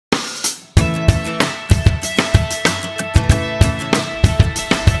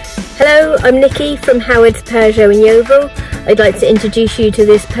Hello, I'm Nikki from Howard's Peugeot in Yeovil. I'd like to introduce you to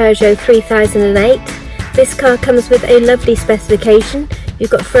this Peugeot 3008. This car comes with a lovely specification. You've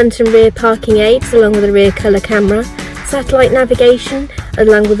got front and rear parking aids along with a rear colour camera, satellite navigation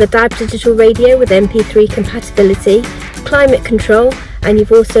along with a DAB digital radio with MP3 compatibility, climate control, and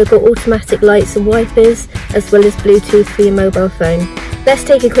you've also got automatic lights and wipers as well as Bluetooth for your mobile phone. Let's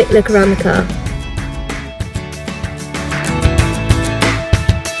take a quick look around the car.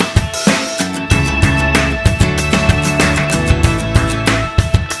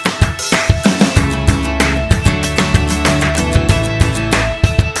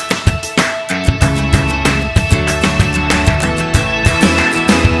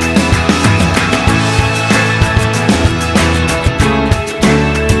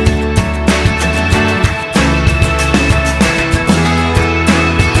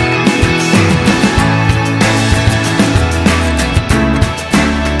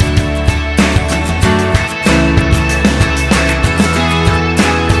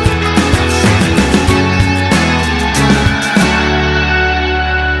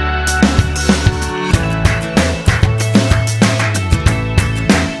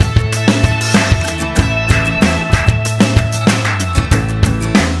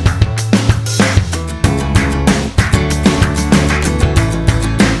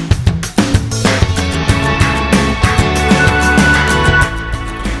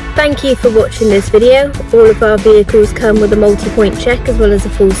 Thank you for watching this video. All of our vehicles come with a multi-point check as well as a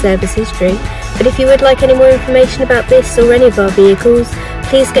full service history. But if you would like any more information about this or any of our vehicles,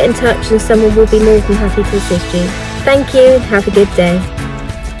 please get in touch and someone will be more than happy to assist you. Thank you, have a good day.